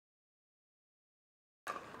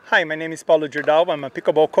Hi, my name is Paulo Jordao. I'm a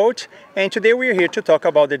pickleball coach, and today we're here to talk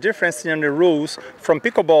about the difference in the rules from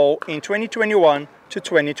pickleball in 2021 to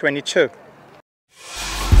 2022.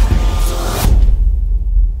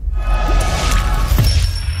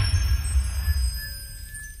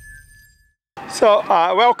 So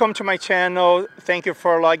welcome to my channel. Thank you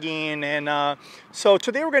for logging in. And so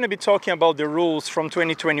today we're going to be talking about the rules from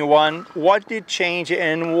 2021, what did change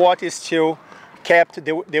and what is still kept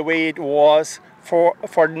the way it was for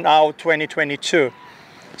now 2022.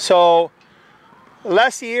 So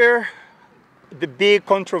last year, the big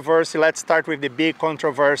controversy, let's start with the big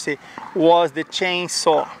controversy, was the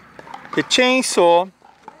chainsaw. The chainsaw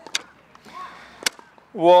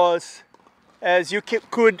was, as you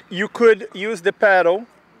could use the paddle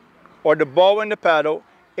or the ball and the paddle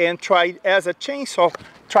and try, as a chainsaw,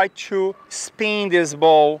 try to spin this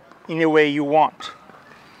ball in the way you want.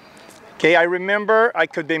 Okay, I remember, I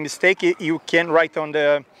could be mistaken, you can write on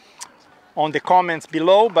the comments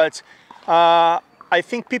below, but I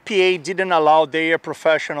think PPA didn't allow their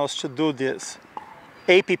professionals to do this.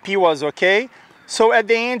 APP was okay. So at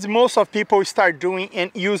the end, most of people start doing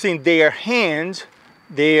and using their hand,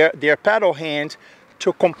 their paddle hand,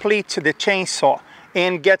 to complete the chainsaw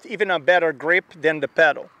and get even a better grip than the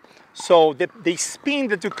paddle. So the spin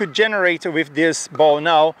that you could generate with this ball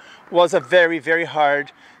now was a very, very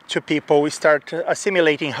hard to people. We start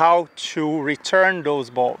assimilating how to return those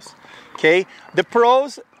balls. Okay, the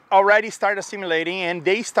pros already start assimilating and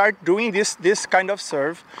they start doing this kind of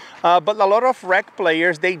serve, but a lot of rec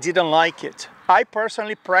players, they didn't like it. I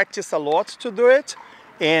personally practice a lot to do it,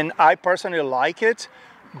 and I personally like it,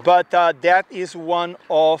 but that is one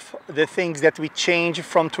of the things that we changed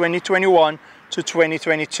from 2021 to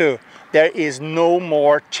 2022. There is no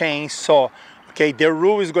more chainsaw. Okay, the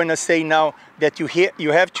rule is going to say now that you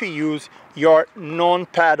have to use your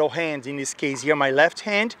non-paddle hand, in this case here my left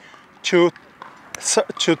hand, to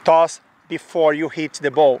toss before you hit the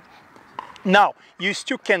ball. Now, you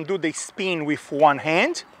still can do the spin with one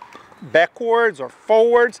hand, backwards or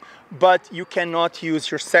forwards, but you cannot use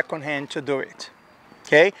your second hand to do it.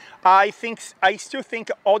 Okay, I still think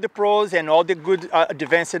all the pros and all the good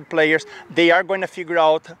advanced players, they are going to figure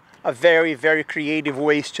out a very, very creative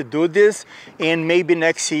ways to do this, and maybe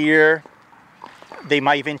next year they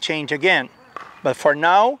might even change again. But for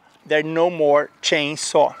now, there's no more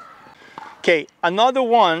chainsaw. Okay, another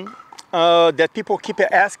one that people keep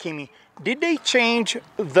asking me, did they change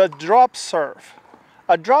the drop serve?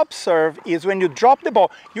 A drop serve is when you drop the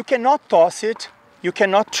ball, you cannot toss it, you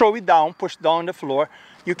cannot throw it down, push down on the floor,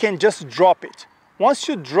 you can just drop it. Once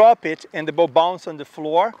you drop it and the ball bounces on the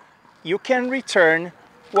floor, you can return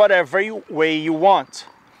whatever way you want.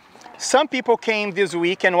 Some people came this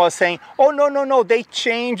week and was saying, oh no, they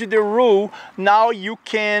changed the rule. Now you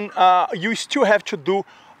can, you still have to do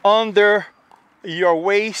under your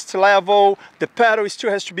waist level, the paddle still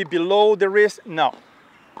has to be below the wrist. No,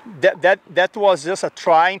 that was just a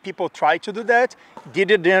trying. People tried to do that,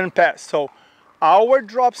 didn't pass. So our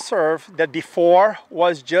drop serve that before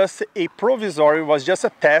was just a provisory, was just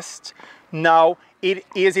a test, now it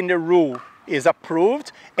is in the rule, is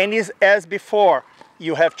approved, and is as before.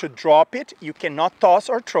 You have to drop it, you cannot toss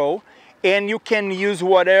or throw, and you can use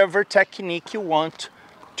whatever technique you want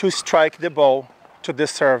to strike the ball to the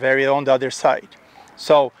serve area on the other side.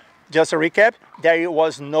 So just a recap, there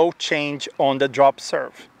was no change on the drop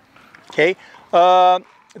serve. Okay, the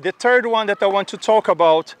third one that I want to talk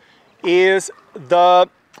about is the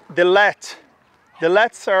let. The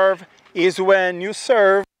let serve is when you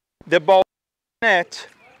serve the ball net,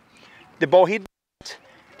 the ball hit net,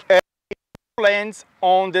 and it lands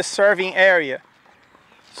on the serving area.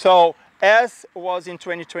 So as was in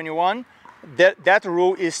 2021, that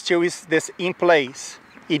rule is still in place.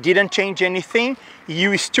 It didn't change anything.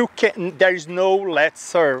 You still can, there is no let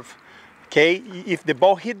serve. Okay, if the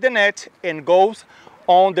ball hit the net and goes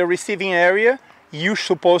on the receiving area, you're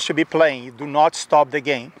supposed to be playing. You do not stop the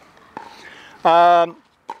game.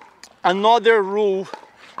 Another rule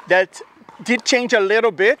that did change a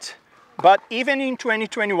little bit, but even in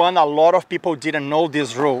 2021, a lot of people didn't know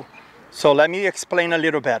this rule. So let me explain a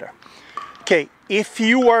little better. Okay, if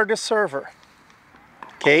you are the server,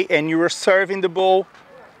 okay, and you are serving the ball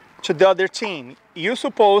to the other team, you're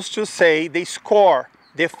supposed to say the score,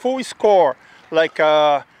 the full score, like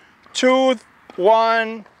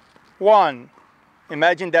 2-1-1.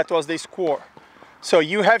 Imagine that was the score. So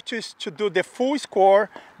you have to do the full score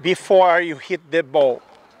before you hit the ball.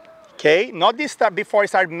 Okay, not this stuff before I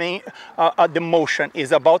start the motion,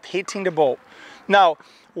 is about hitting the ball. Now,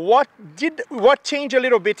 what changed a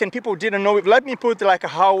little bit and people didn't know it? Let me put like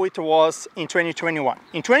how it was in 2021.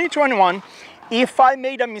 In 2021, if I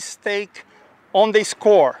made a mistake on the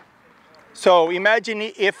score, so imagine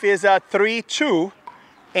if it's a 3-2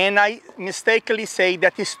 and I mistakenly say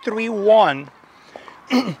that it's 3-1,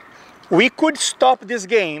 we could stop this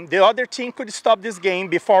game. The other team could stop this game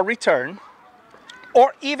before return,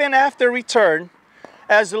 or even after return,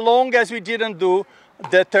 as long as we didn't do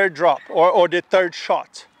the third drop or the third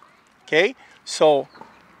shot. Okay, so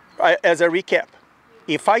as a recap,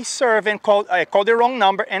 if I serve and I call the wrong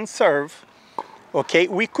number and serve, okay,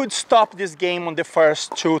 we could stop this game on the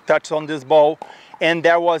first 2 touches on this ball, and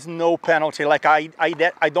there was no penalty. Like I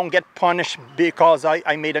don't get punished because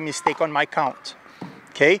I made a mistake on my count.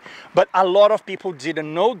 Okay, but a lot of people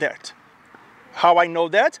didn't know that. How I know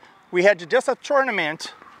that? We had just a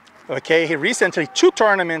tournament, okay, recently, 2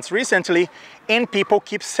 tournaments recently, and people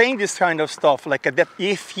keep saying this kind of stuff, like that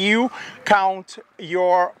if you count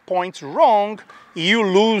your points wrong, you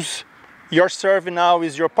lose. Your serve now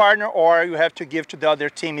is your partner, or you have to give to the other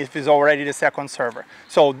team if it's already the second server.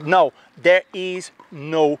 So no, there is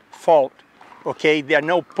no fault, okay? There's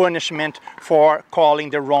no punishment for calling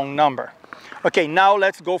the wrong number. Okay, now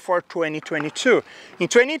let's go for 2022. In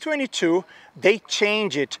 2022, they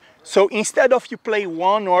changed it. So instead of you play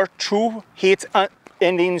 1 or 2 hits and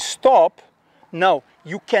then stop, no,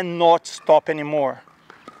 you cannot stop anymore.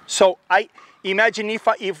 So I imagine if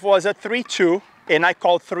it was a 3-2 and I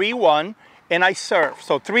call 3-1 and I serve.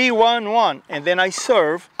 So 3-1-1 and then I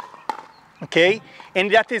serve, okay?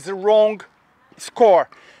 And that is the wrong score.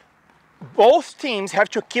 Both teams have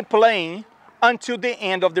to keep playing until the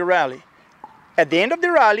end of the rally. At the end of the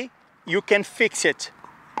rally, you can fix it.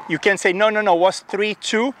 You can say, no, it was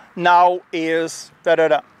 3-2, now is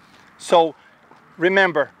da-da-da. So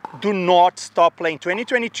remember, do not stop playing.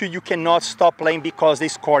 2022, you cannot stop playing because the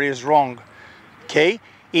score is wrong, okay?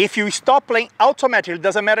 If you stop playing automatically, it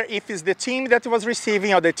doesn't matter if it's the team that was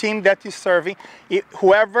receiving or the team that is serving,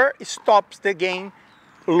 whoever stops the game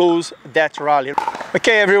lose that rally.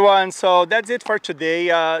 Okay, everyone, so that's it for today.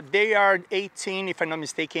 They are 18, if I'm not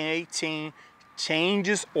mistaken, 18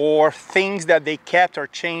 changes or things that they kept or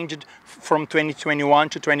changed from 2021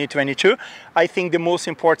 to 2022. I think the most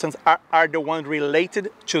important are the ones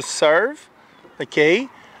related to serve, okay?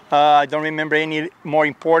 I don't remember any more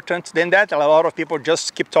important than that. A lot of people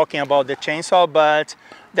just keep talking about the chainsaw, but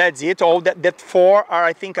that's it. All that 4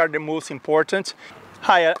 I think are the most important.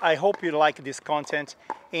 Hi, I hope you like this content.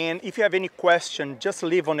 And if you have any question, just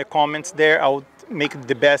leave on the comments there. I'll make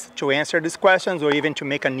the best to answer these questions or even to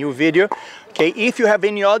make a new video. Okay, if you have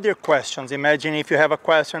any other questions, imagine if you have a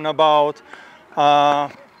question about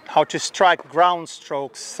how to strike ground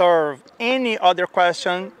strokes, serve, any other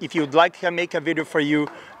question, if you'd like to make a video for you,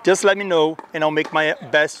 just let me know and I'll make my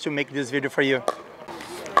best to make this video for you.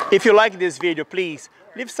 If you like this video, please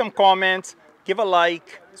leave some comments, give a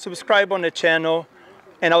like, subscribe on the channel,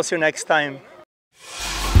 and I'll see you next time.